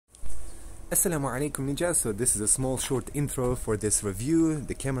Assalamu alaikum ninjas. So this is a small short intro for this review,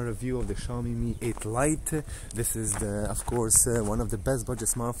 the camera review of the Xiaomi Mi 8 Lite. This is of course one of the best budget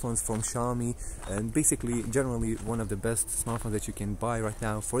smartphones from Xiaomi, and basically generally one of the best smartphones that you can buy right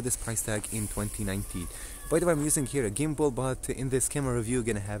now for this price tag in 2019. By the way, I'm using here a gimbal, but in this camera review you're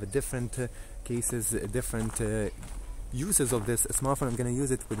gonna have a different cases, different uses of this smartphone. I'm going to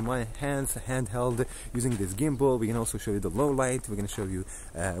use it with my hands, handheld, using this gimbal. We can also show you the low light. We're going to show you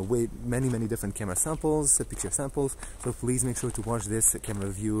many different camera samples, picture samples. So please make sure to watch this camera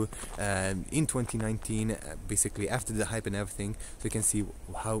review in 2019, basically after the hype and everything, so you can see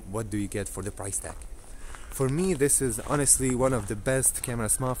what do you get for the price tag. For me, this is honestly one of the best camera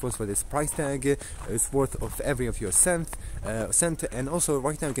smartphones for this price tag. It's worth of every of your cent. And also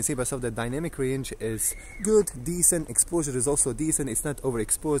right now you can see by yourself the dynamic range is good, decent. Exposure is also decent. It's not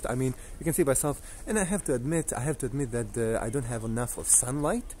overexposed. I mean, you can see by yourself. And I have to admit that I don't have enough of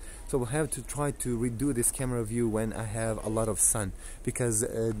sunlight. So we'll have to try to redo this camera view when I have a lot of sun, because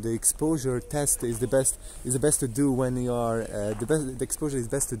the exposure test is the best to do when you are the exposure is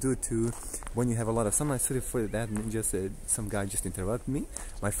best to do when you have a lot of sunlight. Sorry for that, just some guy just interrupted me,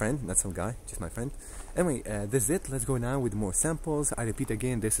 my friend, not some guy, just my friend. Anyway, this is it. Let's go now with more samples. I repeat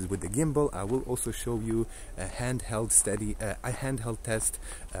again, this is with the gimbal. I will also show you a handheld test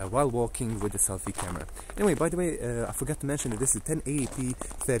while walking with the selfie camera. Anyway, by the way, I forgot to mention that this is 1080p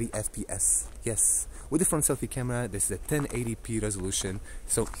 30 FPS. Yes, with the front selfie camera, this is a 1080p resolution.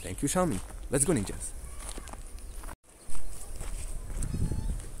 So thank you, Xiaomi. Let's go, ninjas.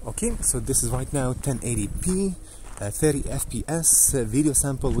 Okay, so this is right now 1080p 30 FPS video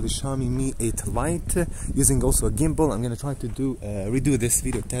sample with the Xiaomi Mi 8 Lite, using also a gimbal. I'm gonna try to redo this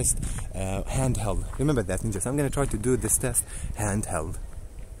video test handheld. Remember that, ninjas. I'm gonna try to do this test handheld.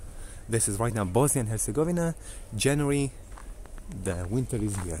 This is right now Bosnia and Herzegovina, January. The winter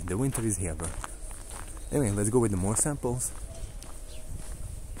is here. The winter is here, bro. Anyway, let's go with the more samples.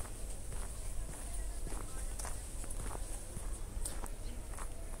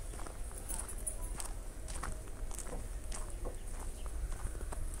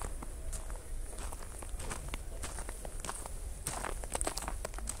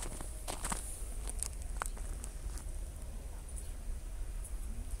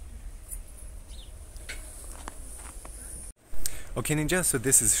 Okay, ninja, so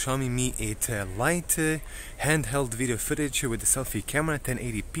this is Xiaomi Mi 8 Lite handheld video footage with the selfie camera,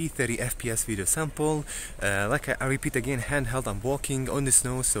 1080p 30 FPS video sample. Like I repeat again, handheld. I'm walking on the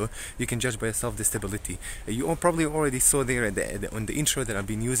snow, so you can judge by yourself the stability. You probably already saw there on the intro that I've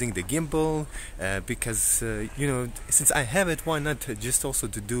been using the gimbal because you know, since I have it, why not just also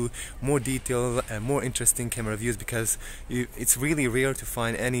to do more detailed, more interesting camera reviews, because it's really rare to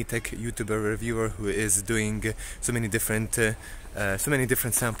find any tech YouTuber reviewer who is doing so many different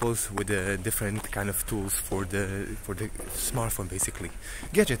samples with different kind of tools for the smartphone. Basically,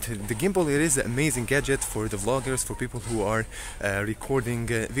 gadget. The gimbal, it is an amazing gadget for the vloggers, for people who are recording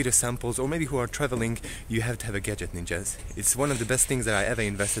video samples, or maybe who are traveling. You have to have a gadget, ninjas. It's one of the best things that I ever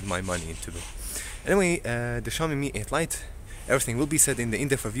invested my money into. Anyway, the Xiaomi Mi 8 Lite, everything will be said in the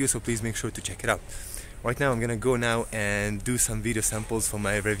in-depth review, so please make sure to check it out. Right now I'm gonna go now and do some video samples for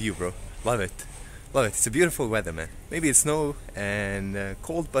my review, bro. Love it. Love it. It's a beautiful weather, man. Maybe it's snow and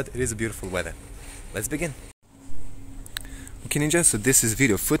cold, but it is a beautiful weather. Let's begin. Okay, ninja, so this is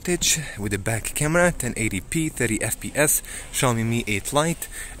video footage with the back camera, 1080p 30 FPS Xiaomi Mi 8 Lite.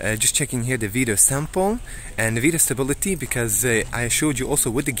 Just checking here the video sample and the video stability, because I showed you also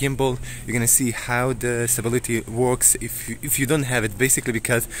with the gimbal. You're gonna see how the stability works if you don't have it, basically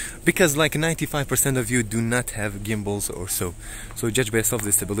because like 95% of you do not have gimbals or so. So judge by yourself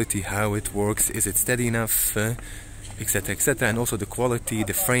the stability, how it works. Is it steady enough, etc, etc, and also the quality,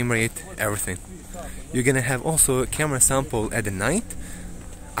 the frame rate, everything. You're gonna have also a camera sample at the night.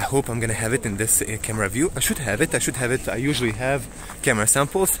 I hope I'm gonna have it in this camera view. I should have it. I usually have camera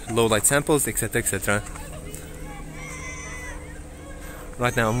samples, low light samples, etc, etc.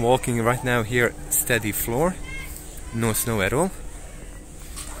 Right now I'm walking right now here, steady floor, no snow at all.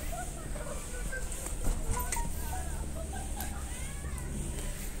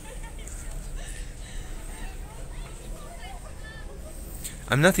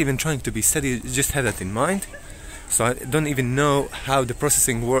 I'm not even trying to be steady, just have that in mind. So I don't even know how the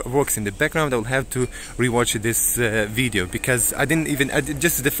processing works in the background. I will have to rewatch this video, because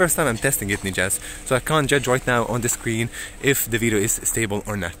just the first time I'm testing it, ninjas. So I can't judge right now on the screen if the video is stable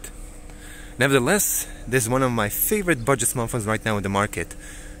or not. Nevertheless, this is one of my favorite budget smartphones right now in the market.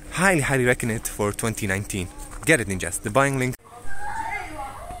 Highly recommend it for 2019. Get it, ninjas. The buying link.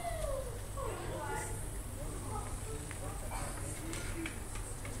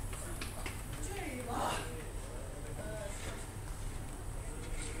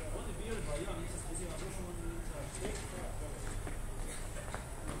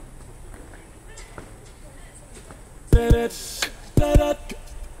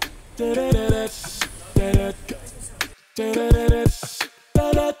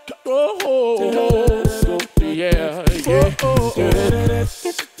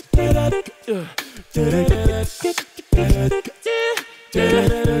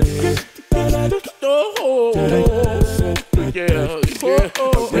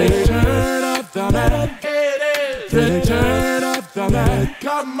 Return of the man. Return of the man.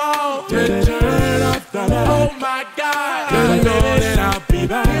 Come on. Return of the man. Oh my God. You know that I'll be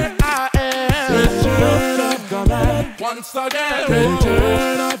back. Here I am. Return of the man. Once again.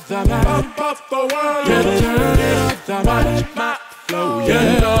 Return of the man. Pump up the world. Return of the man. Watch my flow. You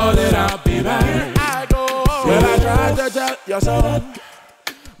know that I'll be back. Here I go. Well, I tried to tell you so,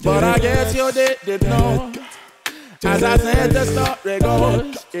 but I guess you didn't know. As I said, the story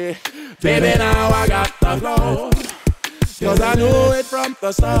goes, yeah. Baby, now I got the flow, 'cause I knew it from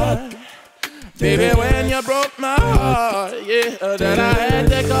the start. Baby, when you broke my heart, yeah, then I had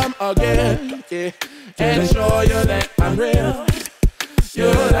to come again, yeah, and show you that I'm real. You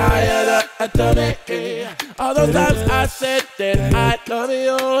lied to me, yeah. All those times I said that I love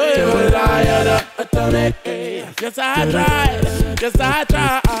you, you lied to me, yeah. Yes, I tried, yes, I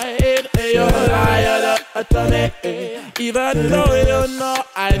tried. You lied to me, yeah. Even though you know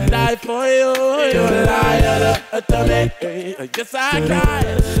I'd die for you, you lied to me, yeah. Yes, I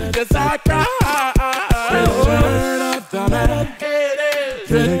cried, yes, I cried. Return of the man.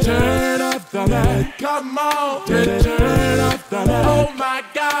 Return of the man. Come on. Return of the man. Oh my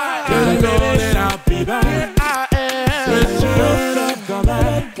God. You know that I'll be back. Here I am. Return of the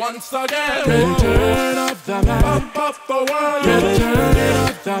man. Once again. Return of the man. Pump up the world. Return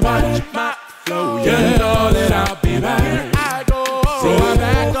of the man. Watch my flow. You know that I'll be back. Here I go. So I'm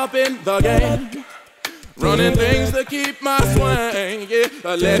back up in the game, running things to keep my swing,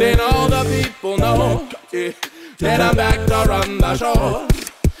 yeah. Letting all the people know, yeah, that I'm back to run the show.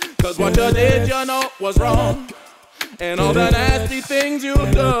 'Cause what you did, you know, was wrong, and all the nasty things you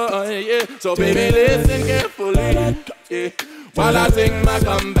done, yeah. So baby, listen carefully, yeah, while I sing my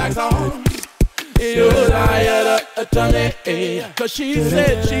comeback song. You lied to me, 'cause she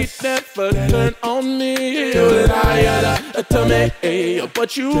said she'd never turn on me. You lied to me,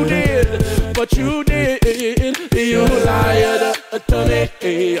 but you did, but you did. You lied to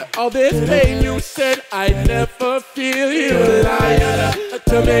me. All this pain you said I'd never feel. You lied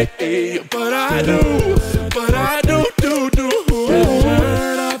to me, but I do, do.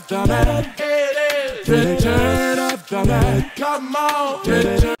 Return of the man. Return of the man. Come on.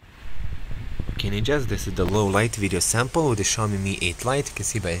 Return. Okay, ninjas, this is the low light video sample with the Xiaomi Mi 8 Lite. You can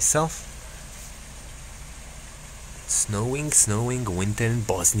see by yourself. Snowing, winter in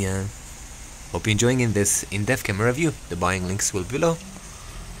Bosnia. Hope you're enjoying this in-depth camera review. The buying links will be below.